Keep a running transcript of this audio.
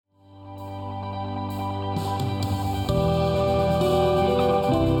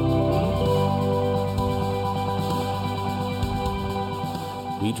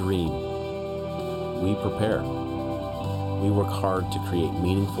We dream. We prepare. We work hard to create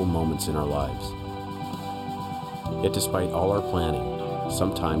meaningful moments in our lives. Yet despite all our planning,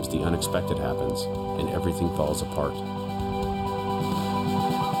 sometimes the unexpected happens and everything falls apart.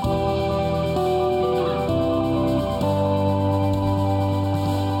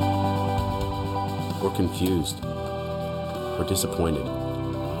 We're confused, we're disappointed,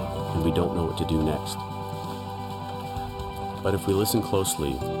 and we don't know what to do next. But if we listen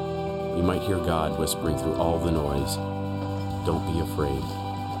closely, we might hear God whispering through all the noise, "Don't be afraid.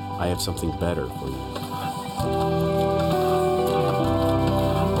 I have something better for you."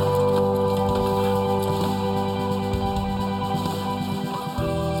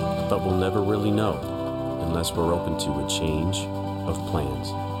 But we'll never really know unless we're open to a change of plans.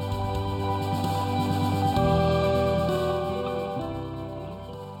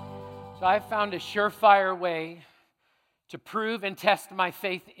 So I've found a surefire way to prove and test my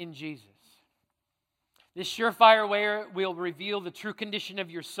faith in Jesus. This surefire way will reveal the true condition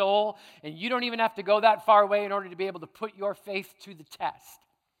of your soul, and you don't even have to go that far away in order to be able to put your faith to the test.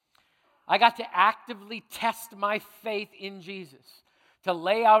 I got to actively test my faith in Jesus, to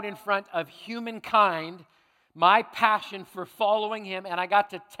lay out in front of humankind my passion for following Him, and I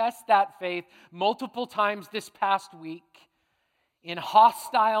got to test that faith multiple times this past week in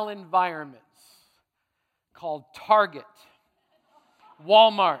hostile environments called Target,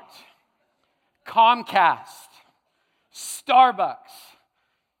 Walmart, Comcast, Starbucks,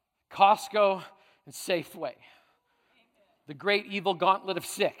 Costco, and Safeway. The great evil gauntlet of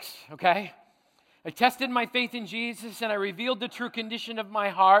 6, okay? I tested my faith in Jesus and I revealed the true condition of my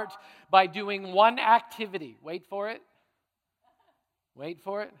heart by doing one activity. Wait for it. Wait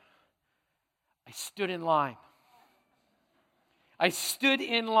for it. I stood in line. I stood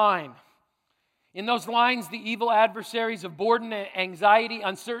in line. In those lines, the evil adversaries of boredom, anxiety,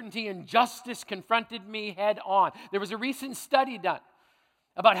 uncertainty, and injustice confronted me head on. There was a recent study done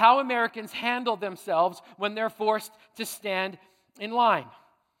about how Americans handle themselves when they're forced to stand in line.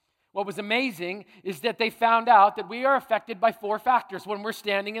 What was amazing is that they found out that we are affected by 4 factors when we're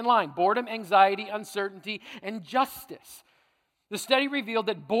standing in line: boredom, anxiety, uncertainty, and justice. The study revealed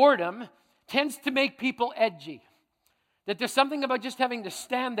that boredom tends to make people edgy. That there's something about just having to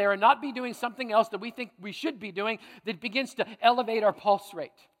stand there and not be doing something else that we think we should be doing that begins to elevate our pulse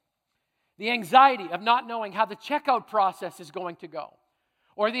rate. The anxiety of not knowing how the checkout process is going to go.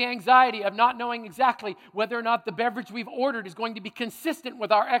 Or the anxiety of not knowing exactly whether or not the beverage we've ordered is going to be consistent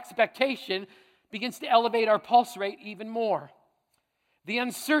with our expectation begins to elevate our pulse rate even more. The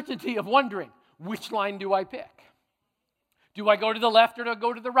uncertainty of wondering, which line do I pick? Do I go to the left or do I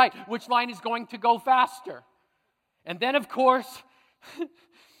go to the right? Which line is going to go faster? And then, of course,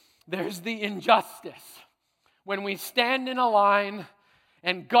 there's the injustice. When we stand in a line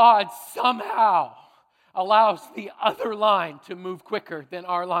and God somehow allows the other line to move quicker than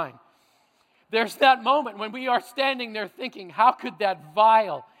our line. There's that moment when we are standing there thinking, how could that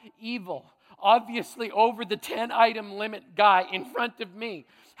vile, evil, obviously over the 10-item limit guy in front of me,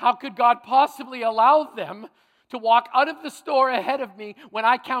 how could God possibly allow them to walk out of the store ahead of me when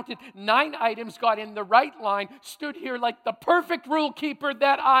I counted 9 items, got in the right line, stood here like the perfect rule keeper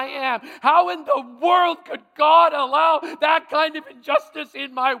that I am? How in the world could God allow that kind of injustice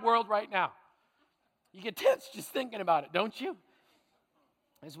in my world right now? You get tense just thinking about it, don't you?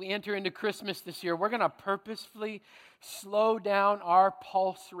 As we enter into Christmas this year, we're going to purposefully slow down our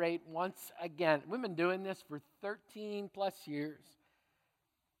pulse rate once again. We've been doing this for 13 plus years.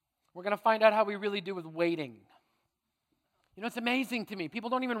 We're going to find out how we really do with waiting. You know, it's amazing to me. People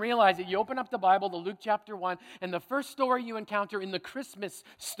don't even realize it. You open up the Bible to Luke chapter 1, and the first story you encounter in the Christmas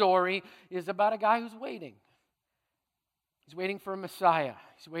story is about a guy who's waiting. He's waiting for a Messiah.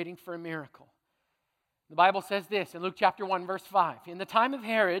 He's waiting for a miracle. The Bible says this in Luke chapter 1, verse 5. In the time of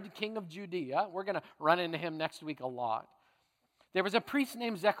Herod, king of Judea, we're going to run into him next week a lot, there was a priest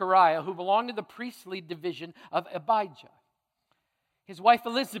named Zechariah who belonged to the priestly division of Abijah. His wife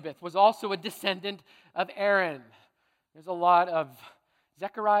Elizabeth was also a descendant of Aaron. There's a lot of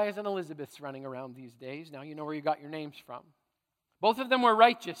Zechariahs and Elizabeths running around these days. Now you know where you got your names from. Both of them were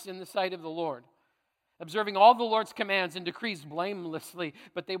righteous in the sight of the Lord, observing all the Lord's commands and decrees blamelessly,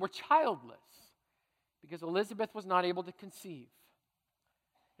 but they were childless because Elizabeth was not able to conceive,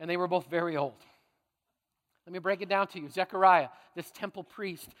 and they were both very old. Let me break it down to you. Zechariah, this temple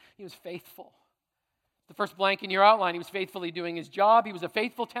priest, he was faithful. The first blank in your outline, he was faithfully doing his job. He was a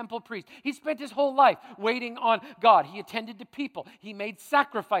faithful temple priest. He spent his whole life waiting on God. He attended to people. He made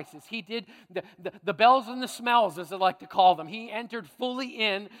sacrifices. He did the bells and the smells, as I like to call them. He entered fully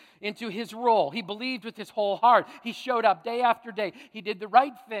into his role. He believed with his whole heart. He showed up day after day. He did the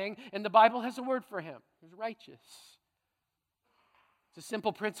right thing, and the Bible has a word for him. He was righteous. It's a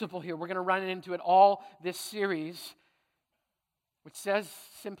simple principle here. We're going to run into it all this series, which says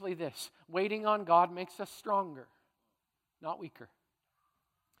simply this: waiting on God makes us stronger, not weaker.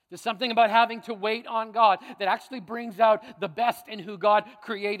 There's something about having to wait on God that actually brings out the best in who God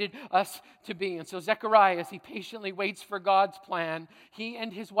created us to be. And so Zechariah, as he patiently waits for God's plan, he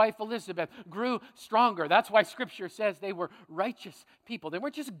and his wife Elizabeth grew stronger. That's why Scripture says they were righteous people. They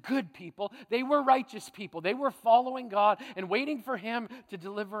weren't just good people. They were righteous people. They were following God and waiting for him to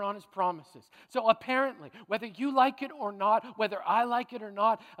deliver on his promises. So apparently, whether you like it or not, whether I like it or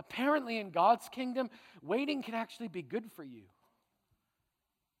not, apparently in God's kingdom, waiting can actually be good for you.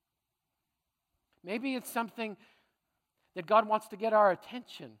 Maybe it's something that God wants to get our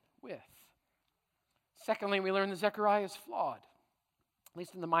attention with. Secondly, we learn that Zechariah is flawed, at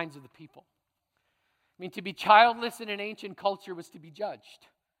least in the minds of the people. I mean, to be childless in an ancient culture was to be judged.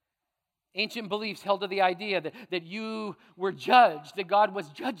 Ancient beliefs held to the idea that you were judged, that God was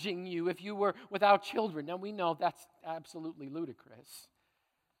judging you if you were without children. Now, we know that's absolutely ludicrous.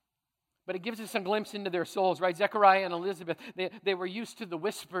 But it gives us some glimpse into their souls, right? Zechariah and Elizabeth, they were used to the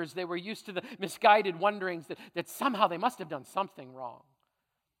whispers. They were used to the misguided wonderings that somehow they must have done something wrong.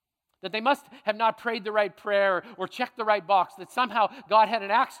 That they must have not prayed the right prayer or checked the right box. That somehow God had an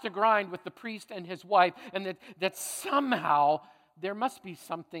axe to grind with the priest and his wife. And that somehow there must be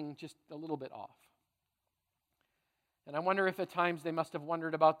something just a little bit off. And I wonder if at times they must have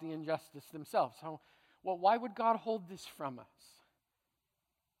wondered about the injustice themselves. Well, why would God hold this from us?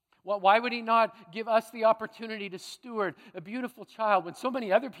 Well, why would he not give us the opportunity to steward a beautiful child when so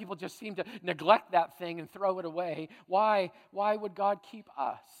many other people just seem to neglect that thing and throw it away? Why would God keep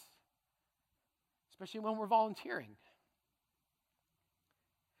us? Especially when we're volunteering.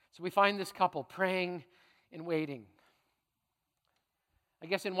 So we find this couple praying and waiting. I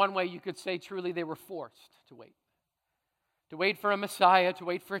guess in one way you could say truly they were forced to wait. To wait for a Messiah, to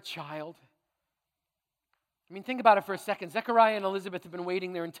wait for a child. I mean, think about it for a second. Zechariah and Elizabeth have been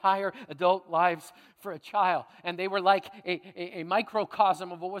waiting their entire adult lives for a child. And they were like a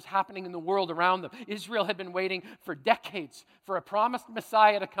microcosm of what was happening in the world around them. Israel had been waiting for decades for a promised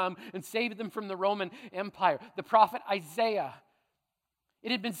Messiah to come and save them from the Roman Empire. The prophet Isaiah,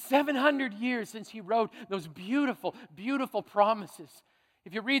 it had been 700 years since he wrote those beautiful, beautiful promises.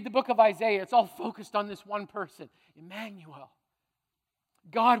 If you read the book of Isaiah, it's all focused on this one person, Emmanuel.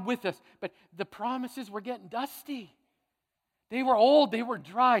 God with us. But the promises were getting dusty. They were old. They were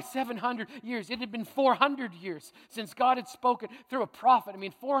dry. 700 years. It had been 400 years since God had spoken through a prophet. I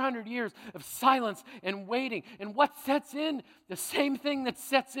mean, 400 years of silence and waiting. And what sets in? The same thing that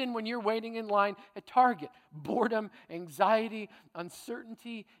sets in when you're waiting in line at Target. Boredom, anxiety,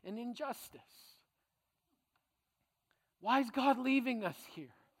 uncertainty, and injustice. Why is God leaving us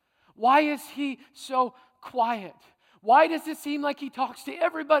here? Why is he so quiet? Why does it seem like he talks to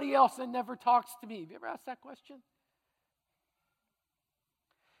everybody else and never talks to me? Have you ever asked that question?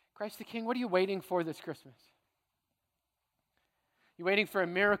 Christ the King, what are you waiting for this Christmas? You waiting for a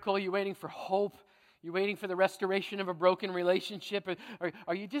miracle? You waiting for hope? You waiting for the restoration of a broken relationship? Or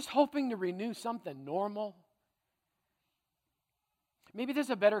are you just hoping to renew something normal? Maybe there's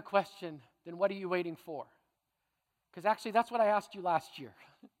a better question than what are you waiting for? Because actually that's what I asked you last year.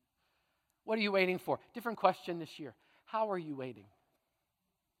 What are you waiting for? Different question this year. How are you waiting?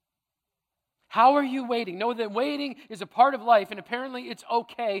 How are you waiting? Know that waiting is a part of life, and apparently it's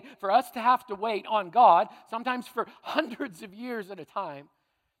okay for us to have to wait on God, sometimes for hundreds of years at a time.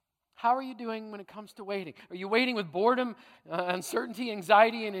 How are you doing when it comes to waiting? Are you waiting with boredom, uncertainty,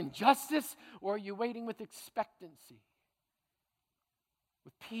 anxiety, and injustice, or are you waiting with expectancy?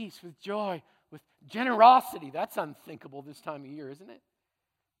 With peace, with joy, with generosity? That's unthinkable this time of year, isn't it?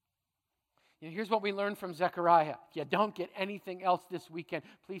 You know, here's what we learned from Zechariah. If you don't get anything else this weekend,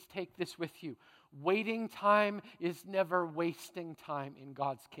 please take this with you. Waiting time is never wasting time in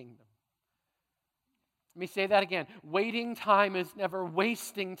God's kingdom. Let me say that again. Waiting time is never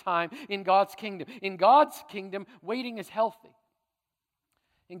wasting time in God's kingdom. In God's kingdom, waiting is healthy.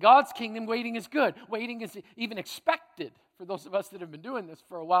 In God's kingdom, waiting is good. Waiting is even expected for those of us that have been doing this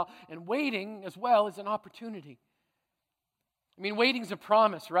for a while. And waiting as well is an opportunity. I mean, waiting's a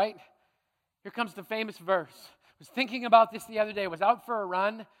promise, right? Here comes the famous verse. I was thinking about this the other day. I was out for a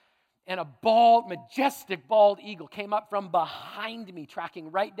run, and a majestic bald eagle came up from behind me,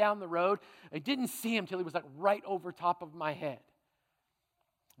 tracking right down the road. I didn't see him till he was like right over top of my head.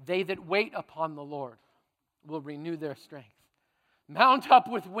 They that wait upon the Lord will renew their strength. Mount up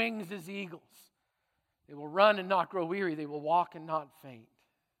with wings as eagles. They will run and not grow weary. They will walk and not faint.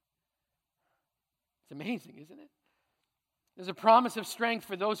 It's amazing, isn't it? There's a promise of strength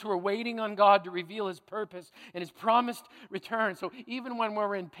for those who are waiting on God to reveal His purpose and His promised return. So even when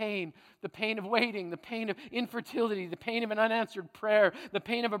we're in pain, the pain of waiting, the pain of infertility, the pain of an unanswered prayer, the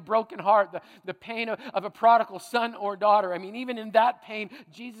pain of a broken heart, the pain of a prodigal son or daughter, I mean, even in that pain,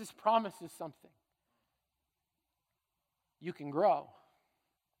 Jesus promises something. You can grow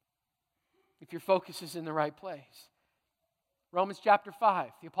if your focus is in the right place. Romans chapter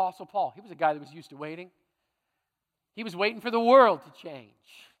 5, the Apostle Paul, he was a guy that was used to waiting. He was waiting for the world to change.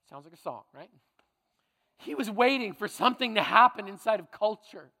 Sounds like a song, right? He was waiting for something to happen inside of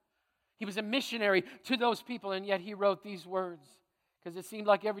culture. He was a missionary to those people, and yet he wrote these words because it seemed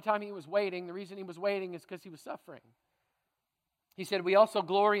like every time he was waiting, the reason he was waiting is because he was suffering. He said, we also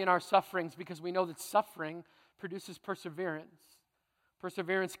glory in our sufferings because we know that suffering produces perseverance.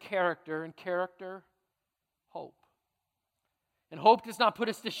 Perseverance, character, and character, hope. And hope does not put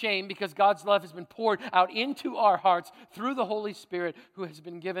us to shame because God's love has been poured out into our hearts through the Holy Spirit who has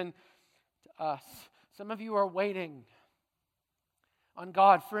been given to us. Some of you are waiting on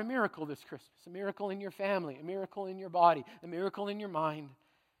God for a miracle this Christmas. A miracle in your family, a miracle in your body, a miracle in your mind.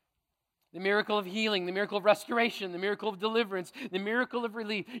 The miracle of healing, the miracle of restoration, the miracle of deliverance, the miracle of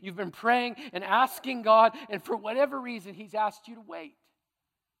relief. You've been praying and asking God, and for whatever reason, He's asked you to wait,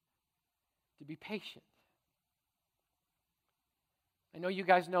 to be patient. I know you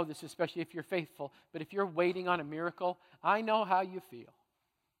guys know this, especially if you're faithful, but if you're waiting on a miracle, I know how you feel.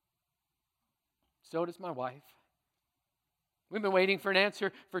 So does my wife. We've been waiting for an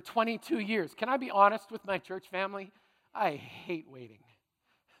answer for 22 years. Can I be honest with my church family? I hate waiting.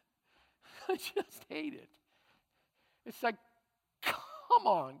 I just hate it. It's like, come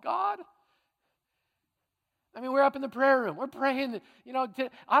on, God. I mean, we're up in the prayer room. We're praying.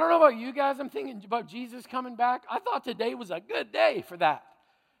 I don't know about you guys. I'm thinking about Jesus coming back. I thought today was a good day for that.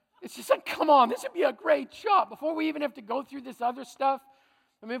 It's just like, come on, this would be a great shot. Before we even have to go through this other stuff,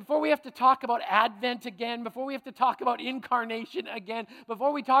 I mean, before we have to talk about Advent again, before we have to talk about incarnation again,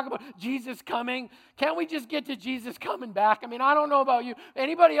 before we talk about Jesus coming, can't we just get to Jesus coming back? I mean, I don't know about you.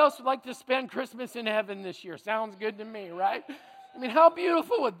 Anybody else would like to spend Christmas in heaven this year? Sounds good to me, right? I mean, how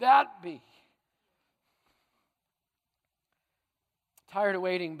beautiful would that be? Tired of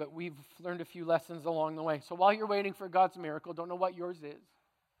waiting, but we've learned a few lessons along the way. So while you're waiting for God's miracle, don't know what yours is,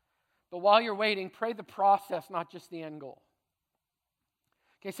 but while you're waiting, pray the process, not just the end goal.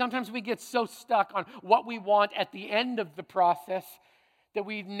 Okay, sometimes we get so stuck on what we want at the end of the process that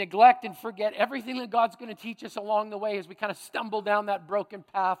we neglect and forget everything that God's going to teach us along the way as we kind of stumble down that broken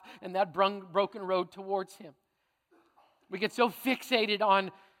path and that broken road towards Him. We get so fixated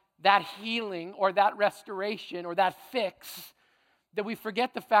on that healing or that restoration or that fix that we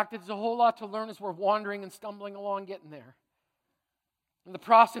forget the fact that there's a whole lot to learn as we're wandering and stumbling along getting there. And the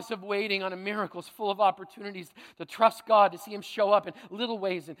process of waiting on a miracle is full of opportunities to trust God, to see Him show up in little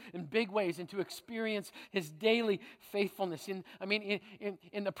ways and in big ways, and to experience His daily faithfulness. In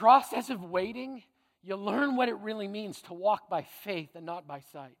the process of waiting, you learn what it really means to walk by faith and not by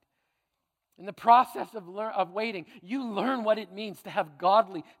sight. In the process of waiting, you learn what it means to have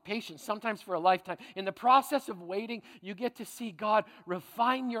godly patience, sometimes for a lifetime. In the process of waiting, you get to see God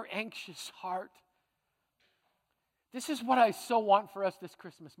refine your anxious heart. This is what I so want for us this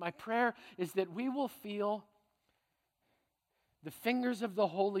Christmas. My prayer is that we will feel the fingers of the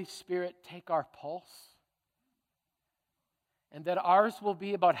Holy Spirit take our pulse, and that ours will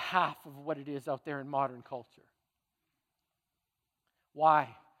be about half of what it is out there in modern culture. Why?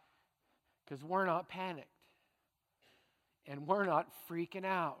 Because we're not panicked, and we're not freaking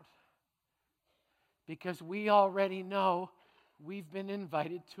out, because we already know we've been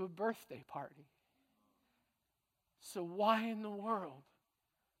invited to a birthday party. So why in the world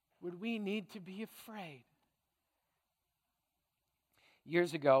would we need to be afraid?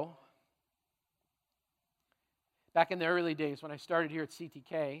 Years ago, back in the early days when I started here at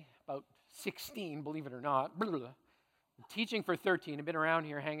CTK, about 16, believe it or not, teaching for 13, I've been around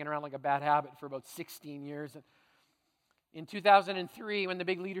here hanging around like a bad habit for about 16 years. And In 2003, when the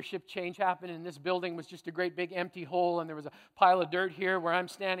big leadership change happened and this building was just a great big empty hole and there was a pile of dirt here where I'm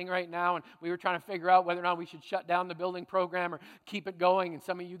standing right now, and we were trying to figure out whether or not we should shut down the building program or keep it going, and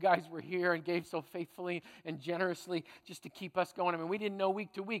some of you guys were here and gave so faithfully and generously just to keep us going. I mean, we didn't know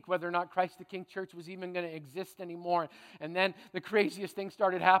week to week whether or not Christ the King Church was even going to exist anymore. And then the craziest thing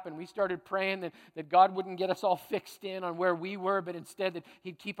started happening. We started praying that God wouldn't get us all fixed in on where we were, but instead that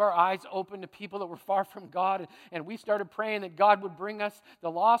He'd keep our eyes open to people that were far from God. And we started praying that God would bring us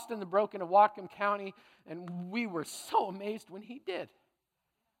the lost and the broken of Whatcom County, and we were so amazed when He did.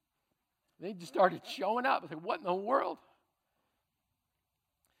 They just started showing up. I was like, what in the world?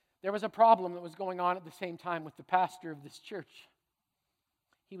 There was a problem that was going on at the same time with the pastor of this church.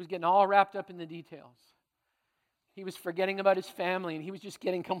 He was getting all wrapped up in the details. He was forgetting about his family, and he was just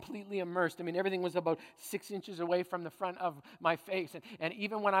getting completely immersed. I mean, everything was about 6 inches away from the front of my face. And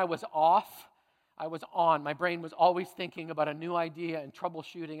even when I was off, I was on. My brain was always thinking about a new idea and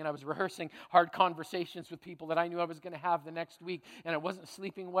troubleshooting, and I was rehearsing hard conversations with people that I knew I was going to have the next week, and I wasn't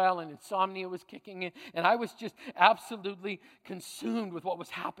sleeping well, and insomnia was kicking in, and I was just absolutely consumed with what was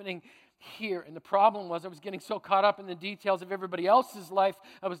happening here. And the problem was I was getting so caught up in the details of everybody else's life,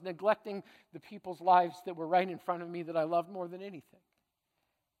 I was neglecting the people's lives that were right in front of me that I loved more than anything.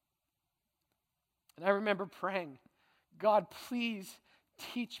 And I remember praying, God, please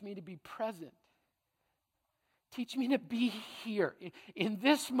teach me to be present. Teach me to be here in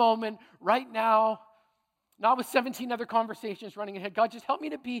this moment right now, not with 17 other conversations running ahead. God, just help me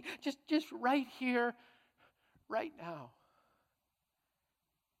to be just right here, right now.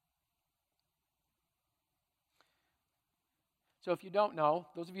 So if you don't know,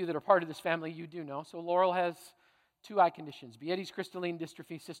 those of you that are part of this family, you do know. So Laurel has 2 eye conditions, Beides crystalline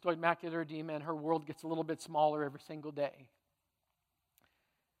dystrophy, cystoid macular edema, and her world gets a little bit smaller every single day.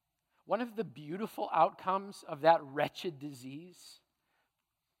 One of the beautiful outcomes of that wretched disease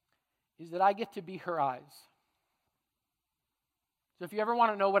is that I get to be her eyes. So if you ever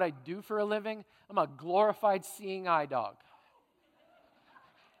want to know what I do for a living, I'm a glorified seeing eye dog.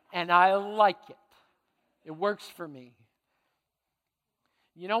 And I like it. It works for me.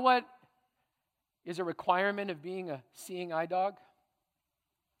 You know what is a requirement of being a seeing eye dog?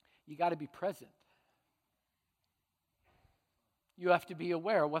 You got to be present. You have to be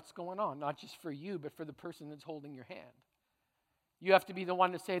aware of what's going on, not just for you, but for the person that's holding your hand. You have to be the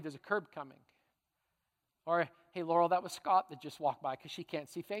one to say, there's a curb coming. Or, hey, Laurel, that was Scott that just walked by because she can't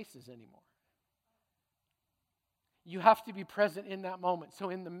see faces anymore. You have to be present in that moment. So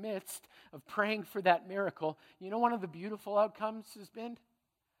in the midst of praying for that miracle, you know one of the beautiful outcomes has been?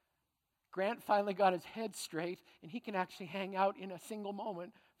 Grant finally got his head straight, and he can actually hang out in a single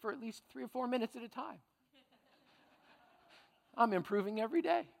moment for at least 3 or 4 minutes at a time. I'm improving every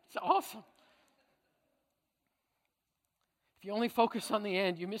day. It's awesome. If you only focus on the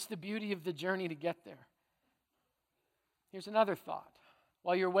end, you miss the beauty of the journey to get there. Here's another thought.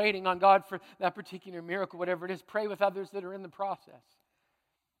 While you're waiting on God for that particular miracle, whatever it is, pray with others that are in the process.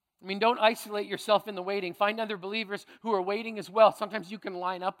 I mean, don't isolate yourself in the waiting. Find other believers who are waiting as well. Sometimes you can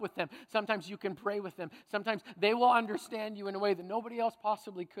line up with them. Sometimes you can pray with them. Sometimes they will understand you in a way that nobody else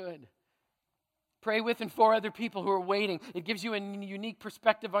possibly could. Pray with and for other people who are waiting. It gives you a unique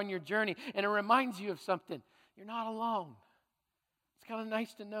perspective on your journey, and it reminds you of something. You're not alone. It's kind of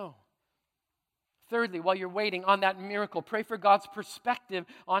nice to know. Thirdly, while you're waiting on that miracle, pray for God's perspective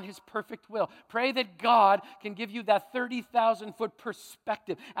on His perfect will. Pray that God can give you that 30,000-foot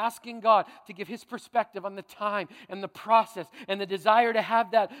perspective, asking God to give His perspective on the time and the process and the desire to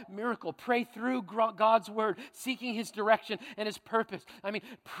have that miracle. Pray through God's word, seeking His direction and His purpose. I mean,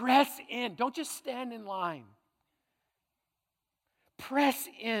 press in. Don't just stand in line. Press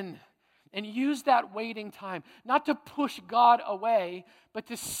in. And use that waiting time, not to push God away, but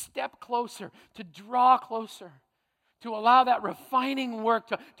to step closer, to draw closer, to allow that refining work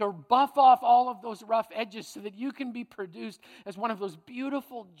to buff off all of those rough edges so that you can be produced as one of those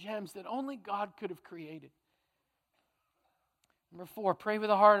beautiful gems that only God could have created. Number 4, pray with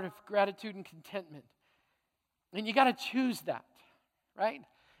a heart of gratitude and contentment. And you got to choose that, right?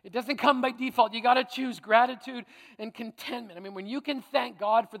 It doesn't come by default. You got to choose gratitude and contentment. I mean, when you can thank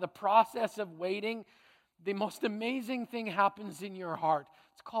God for the process of waiting, the most amazing thing happens in your heart.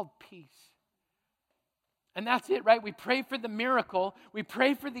 It's called peace. And that's it, right? We pray for the miracle. We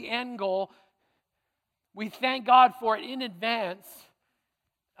pray for the end goal. We thank God for it in advance.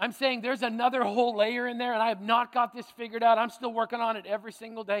 I'm saying there's another whole layer in there, and I have not got this figured out. I'm still working on it every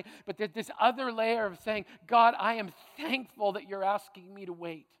single day. But there's this other layer of saying, God, I am thankful that you're asking me to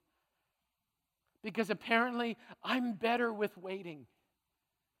wait. Because apparently, I'm better with waiting.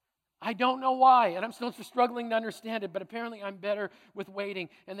 I don't know why, and I'm still struggling to understand it, but apparently I'm better with waiting.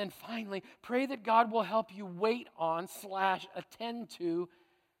 And then finally, pray that God will help you wait on / attend to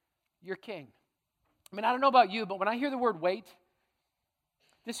your King. I mean, I don't know about you, but when I hear the word wait,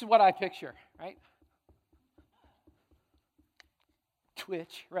 this is what I picture, right?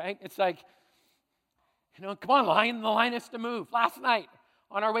 Twitch, right? It's like, come on, the line has to move. Last night,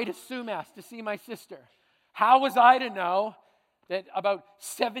 on our way to Sumas to see my sister, how was I to know that about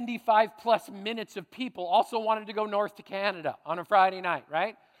 75 plus minutes of people also wanted to go north to Canada on a Friday night,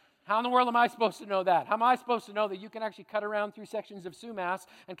 right? How in the world am I supposed to know that? How am I supposed to know that you can actually cut around through sections of Sumas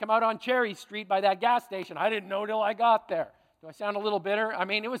and come out on Cherry Street by that gas station? I didn't know till I got there. Do I sound a little bitter? I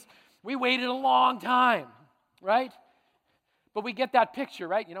mean, we waited a long time, right? But we get that picture,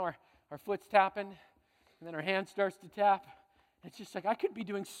 right? Our foot's tapping, and then our hand starts to tap. It's just like, I could be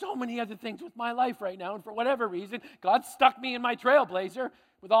doing so many other things with my life right now, and for whatever reason, God stuck me in my Trailblazer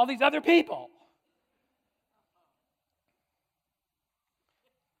with all these other people.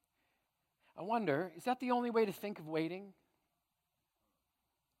 I wonder, is that the only way to think of waiting?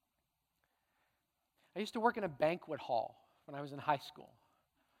 I used to work in a banquet hall when I was in high school,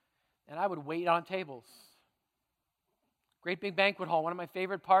 and I would wait on tables. Great big banquet hall. One of my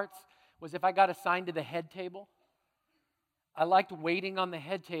favorite parts was if I got assigned to the head table. I liked waiting on the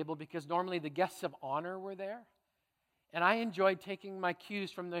head table because normally the guests of honor were there. And I enjoyed taking my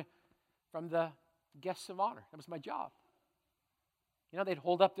cues from the guests of honor. That was my job. They'd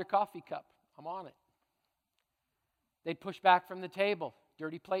hold up their coffee cup. I'm on it. They'd push back from the table.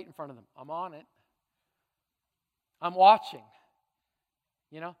 Dirty plate in front of them. I'm on it. I'm watching.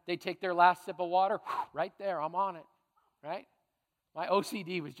 They'd take their last sip of water. Right there. I'm on it. Right? My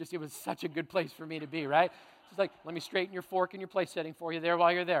OCD it was such a good place for me to be, right? It's like, let me straighten your fork and your place setting for you there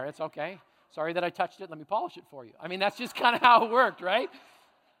while you're there. It's okay. Sorry that I touched it. Let me polish it for you. I mean, that's just kind of how it worked, right?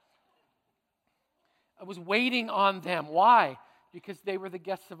 I was waiting on them. Why? Because they were the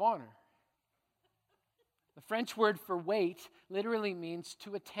guests of honor. The French word for wait literally means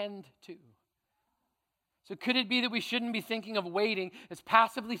to attend to. So could it be that we shouldn't be thinking of waiting as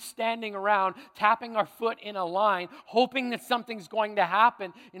passively standing around, tapping our foot in a line, hoping that something's going to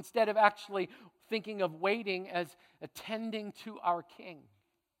happen, instead of actually thinking of waiting as attending to our King?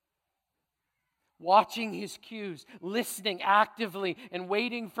 Watching his cues, listening actively, and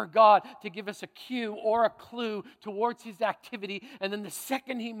waiting for God to give us a cue or a clue towards his activity. And then the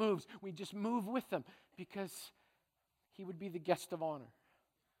second he moves, we just move with him because he would be the guest of honor.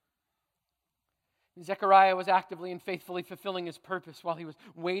 Zechariah was actively and faithfully fulfilling his purpose while he was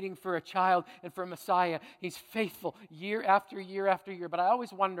waiting for a child and for a Messiah. He's faithful year after year after year. But I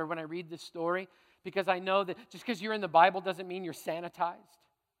always wonder when I read this story, because I know that just because you're in the Bible doesn't mean you're sanitized.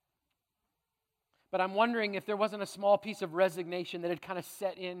 But I'm wondering if there wasn't a small piece of resignation that had kind of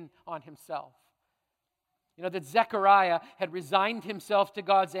set in on himself. That Zechariah had resigned himself to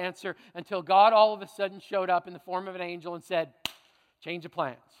God's answer until God all of a sudden showed up in the form of an angel and said, change of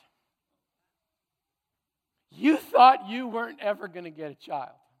plans. You thought you weren't ever going to get a child.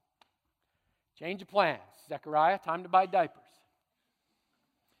 Change of plans. Zechariah, time to buy diapers.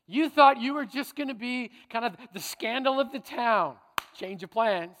 You thought you were just going to be kind of the scandal of the town. Change of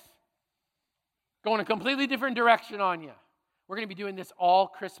plans. Going a completely different direction on you. We're going to be doing this all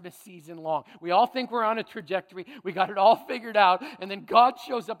Christmas season long. We all think we're on a trajectory. We got it all figured out. And then God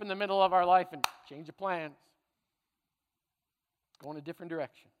shows up in the middle of our life and change of plans. Going a different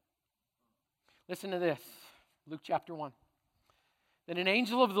direction. Listen to this. Luke chapter 1. Then an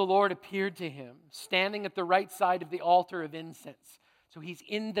angel of the Lord appeared to him, standing at the right side of the altar of incense. So he's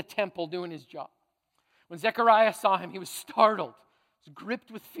in the temple doing his job. When Zechariah saw him, he was startled, he was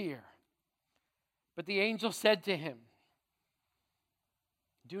gripped with fear. But the angel said to him,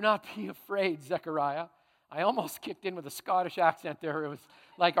 do not be afraid, Zechariah. I almost kicked in with a Scottish accent there. It was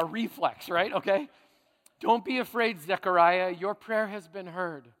like a reflex, right? Okay? Don't be afraid, Zechariah. Your prayer has been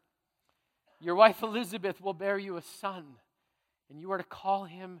heard. Your wife Elizabeth will bear you a son, and you are to call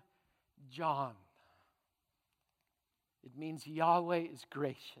him John. It means Yahweh is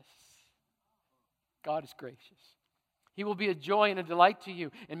gracious. God is gracious. He will be a joy and a delight to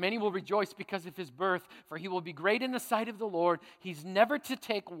you, and many will rejoice because of his birth, for he will be great in the sight of the Lord. He's never to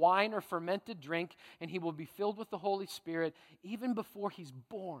take wine or fermented drink, and he will be filled with the Holy Spirit even before he's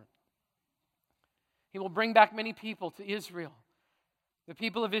born. He will bring back many people to Israel, the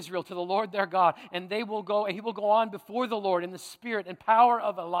people of Israel, to the Lord their God, and he will go on before the Lord in the spirit and power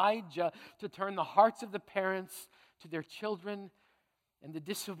of Elijah to turn the hearts of the parents to their children and the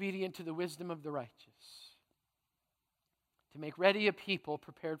disobedient to the wisdom of the righteous, to make ready a people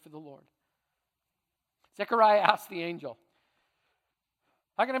prepared for the Lord. Zechariah asked the angel,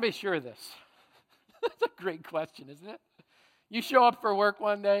 How can I be sure of this? That's a great question, isn't it? You show up for work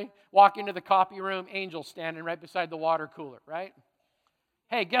one day, walk into the copy room, Angel standing right beside the water cooler, right?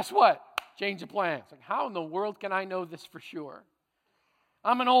 Hey, guess what? Change of plans. Like, how in the world can I know this for sure?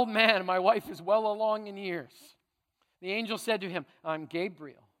 I'm an old man, and my wife is well along in years. The angel said to him, I'm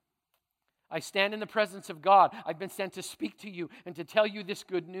Gabriel. I stand in the presence of God. I've been sent to speak to you and to tell you this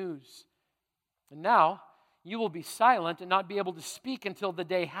good news. And now you will be silent and not be able to speak until the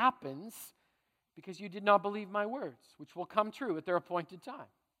day happens, because you did not believe my words, which will come true at their appointed time.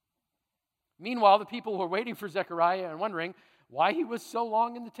 Meanwhile, the people were waiting for Zechariah and wondering why he was so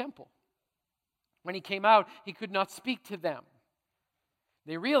long in the temple. When he came out, he could not speak to them.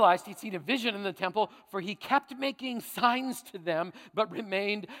 They realized he'd seen a vision in the temple, for he kept making signs to them, but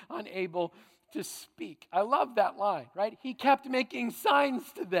remained unable to speak. I love that line, right? He kept making signs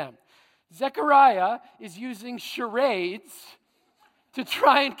to them. Zechariah is using charades to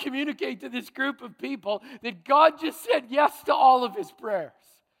try and communicate to this group of people that God just said yes to all of his prayers.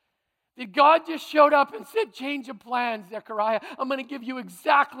 That God just showed up and said, change of plans, Zechariah. I'm going to give you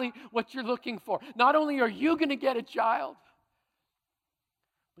exactly what you're looking for. Not only are you going to get a child,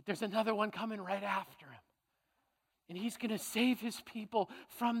 but there's another one coming right after him. And he's going to save his people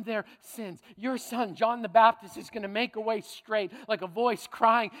from their sins. Your son, John the Baptist, is going to make a way straight, like a voice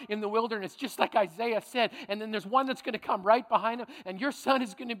crying in the wilderness, just like Isaiah said. And then there's one that's going to come right behind him. And your son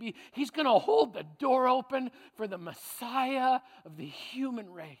is going to be, he's going to hold the door open for the Messiah of the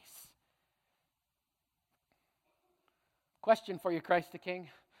human race. Question for you, Christ the King.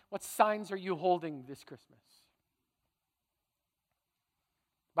 What signs are you holding this Christmas?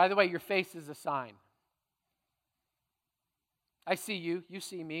 By the way, your face is a sign. I see you, you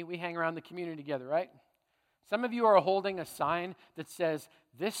see me, we hang around the community together, right? Some of you are holding a sign that says,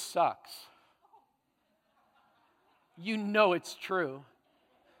 this sucks. You know it's true.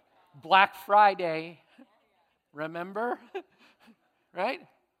 Black Friday, remember? Right?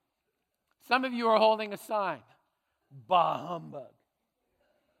 Some of you are holding a sign, bah humbug.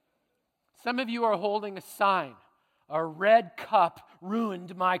 Some of you are holding a sign, a red cup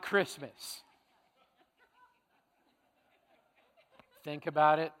ruined my Christmas. Think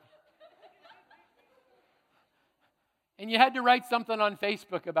about it. And you had to write something on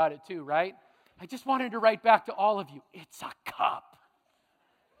Facebook about it too, right? I just wanted to write back to all of you. It's a cup.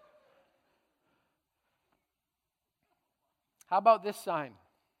 How about this sign?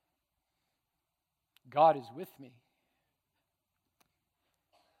 God is with me.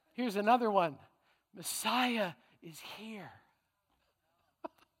 Here's another one. Messiah is here.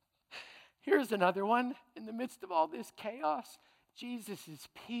 Here's another one. In the midst of all this chaos, Jesus'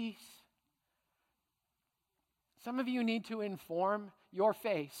 peace. Some of you need to inform your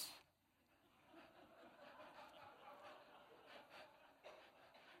face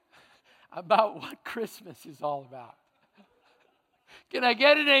about what Christmas is all about. Can I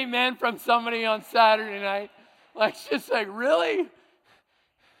get an amen from somebody on Saturday night? Like, just like, really?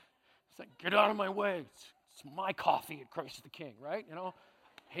 It's like, get out of my way. It's my coffee at Christ the King, right? You know,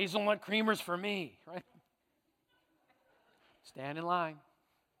 hazelnut creamers for me, right? Stand in line.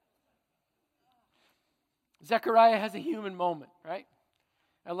 Zechariah has a human moment, right?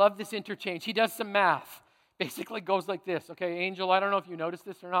 I love this interchange. He does some math. Basically goes like this. Okay, Angel, I don't know if you noticed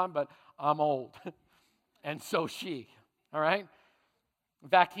this or not, but I'm old. And so she. All right? In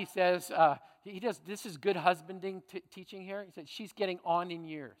fact, he says, this is good husbanding teaching here. He said, she's getting on in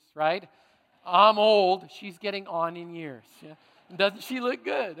years, right? I'm old. She's getting on in years. Yeah? Doesn't she look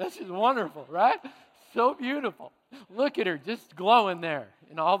good? That's just wonderful, right? So beautiful. Look at her just glowing there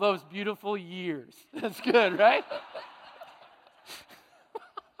in all those beautiful years. That's good, right?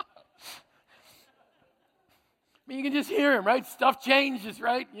 I mean, you can just hear him, right? Stuff changes,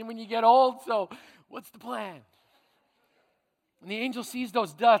 right? When you get old, so what's the plan? And the angel sees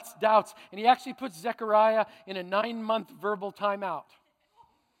those doubts, and he actually puts Zechariah in a 9-month verbal timeout.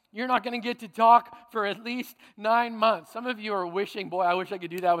 You're not going to get to talk for at least 9 months. Some of you are wishing, boy, I wish I could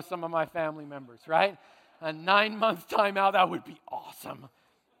do that with some of my family members, right? A 9-month timeout, that would be awesome.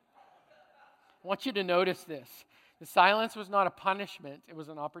 I want you to notice this. The silence was not a punishment, it was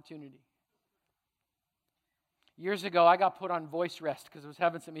an opportunity. Years ago, I got put on voice rest because I was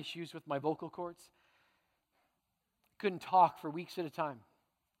having some issues with my vocal cords. Couldn't talk for weeks at a time.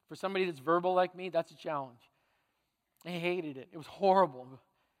 For somebody that's verbal like me, that's a challenge. I hated it. It was horrible.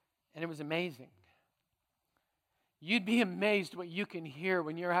 And it was amazing. You'd be amazed what you can hear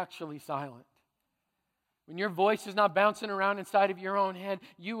when you're actually silent. When your voice is not bouncing around inside of your own head,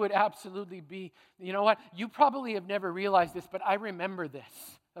 you would absolutely be, you know what? You probably have never realized this, but I remember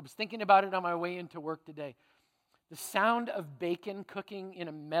this. I was thinking about it on my way into work today. The sound of bacon cooking in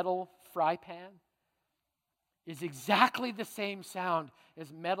a metal fry pan is exactly the same sound as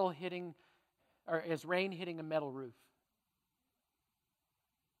as rain hitting a metal roof.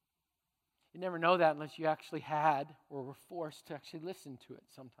 You never know that unless you actually had or were forced to actually listen to it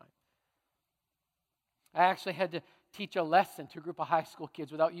sometime. I actually had to teach a lesson to a group of high school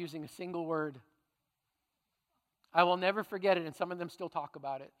kids without using a single word. I will never forget it, and some of them still talk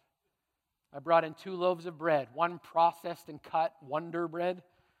about it. I brought in 2 loaves of bread, one processed and cut Wonder Bread,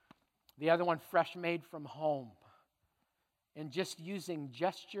 the other one fresh made from home. And just using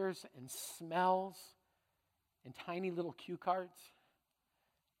gestures and smells and tiny little cue cards,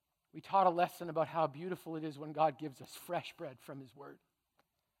 we taught a lesson about how beautiful it is when God gives us fresh bread from His Word.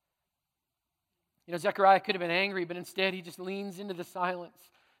 You know, Zechariah could have been angry, but instead he just leans into the silence.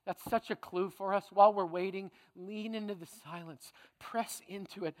 That's such a clue for us. While we're waiting, lean into the silence. Press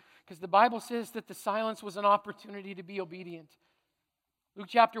into it. Because the Bible says that the silence was an opportunity to be obedient. Luke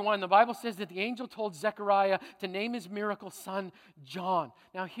chapter 1, the Bible says that the angel told Zechariah to name his miracle son John.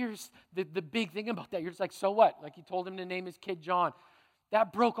 Now here's the big thing about that. You're just like, so what? Like he told him to name his kid John.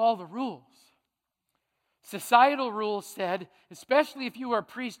 That broke all the rules. Societal rules said, especially if you were a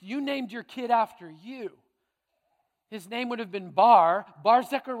priest, you named your kid after you. His name would have been Bar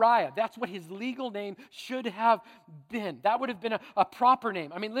Zechariah. That's what his legal name should have been. That would have been a proper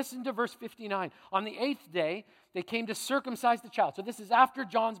name. I mean, listen to verse 59. On the 8th day, they came to circumcise the child. So this is after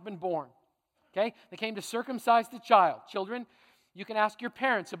John's been born. Okay? They came to circumcise the child. Children, you can ask your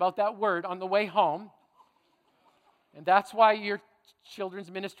parents about that word on the way home. And that's why your children's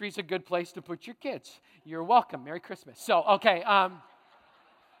ministry is a good place to put your kids. You're welcome. Merry Christmas. So, okay.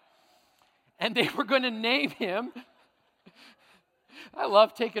 And they were going to name him. I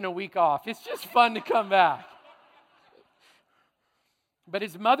love taking a week off. It's just fun to come back. But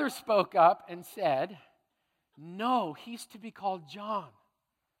his mother spoke up and said, no, he's to be called John.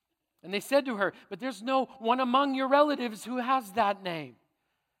 And they said to her, but there's no one among your relatives who has that name.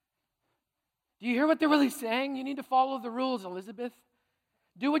 Do you hear what they're really saying? You need to follow the rules, Elizabeth.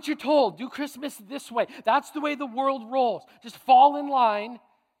 Do what you're told. Do Christmas this way. That's the way the world rolls. Just fall in line.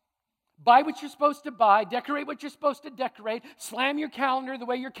 Buy what you're supposed to buy. Decorate what you're supposed to decorate. Slam your calendar the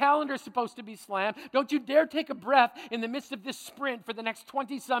way your calendar is supposed to be slammed. Don't you dare take a breath in the midst of this sprint for the next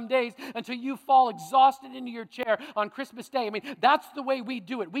 20-some days until you fall exhausted into your chair on Christmas Day. I mean, that's the way we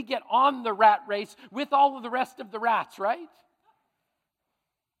do it. We get on the rat race with all of the rest of the rats, right?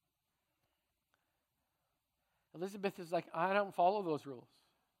 Elizabeth is like, I don't follow those rules.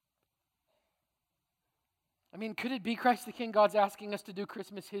 I mean, could it be Christ the King? God's asking us to do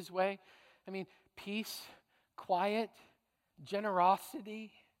Christmas His way. I mean, peace, quiet,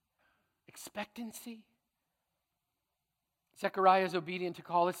 generosity, expectancy. Zechariah is obedient to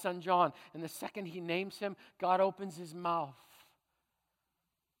call his son John, and the second he names him, God opens his mouth.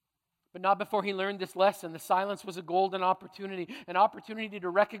 But not before he learned this lesson. The silence was a golden opportunity, an opportunity to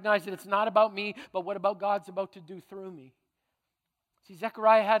recognize that it's not about me, but what about God's about to do through me. See,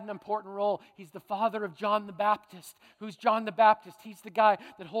 Zechariah had an important role. He's the father of John the Baptist. Who's John the Baptist? He's the guy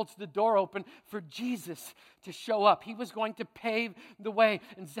that holds the door open for Jesus to show up. He was going to pave the way.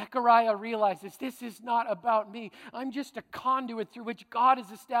 And Zechariah realizes this is not about me. I'm just a conduit through which God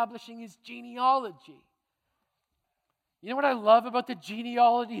is establishing His genealogy. You know what I love about the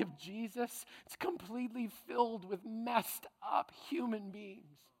genealogy of Jesus? It's completely filled with messed up human beings.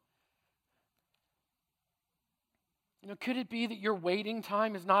 You know, could it be that your waiting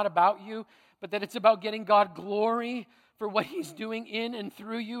time is not about you, but that it's about getting God glory for what He's doing in and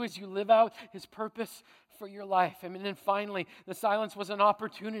through you as you live out His purpose for your life? I mean, and finally, the silence was an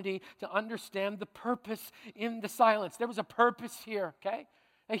opportunity to understand the purpose in the silence. There was a purpose here, okay?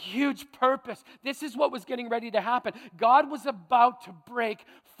 A huge purpose. This is what was getting ready to happen. God was about to break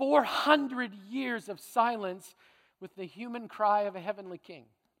 400 years of silence with the human cry of a heavenly king.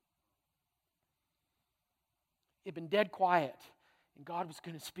 It had been dead quiet, and God was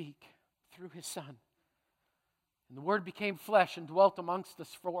going to speak through His Son. And the Word became flesh and dwelt amongst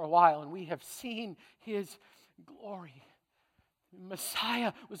us for a while, and we have seen His glory.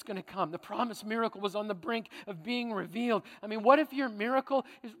 Messiah was going to come. The promised miracle was on the brink of being revealed. I mean, what if your miracle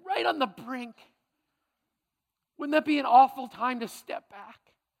is right on the brink? Wouldn't that be an awful time to step back?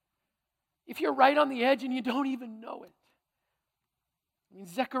 If you're right on the edge and you don't even know it. I mean,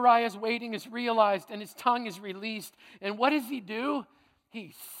 Zechariah's waiting is realized and his tongue is released. And what does he do?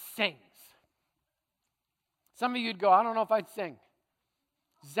 He sings. Some of you'd go, I don't know if I'd sing.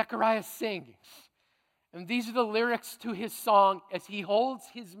 Zechariah sings. And these are the lyrics to his song as he holds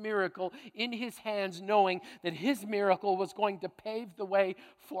his miracle in his hands, knowing that his miracle was going to pave the way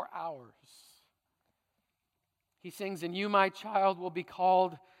for ours. He sings, "And you, my child, will be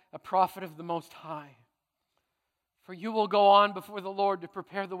called a prophet of the Most High. For you will go on before the Lord to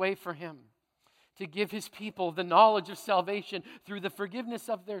prepare the way for Him, to give His people the knowledge of salvation through the forgiveness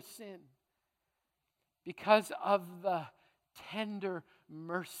of their sin, because of the tender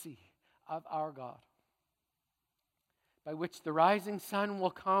mercy of our God, by which the rising sun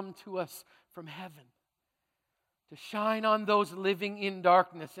will come to us from heaven, to shine on those living in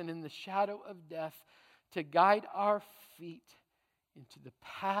darkness and in the shadow of death, to guide our feet into the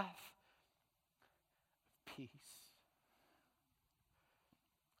path of peace."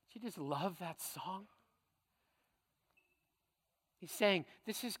 Do you just love that song? He's saying,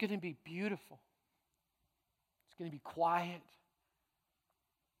 this is going to be beautiful. It's going to be quiet.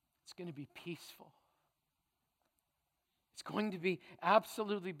 It's going to be peaceful. It's going to be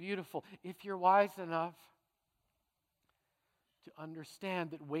absolutely beautiful if you're wise enough to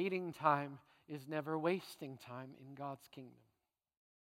understand that waiting time is never wasting time in God's kingdom.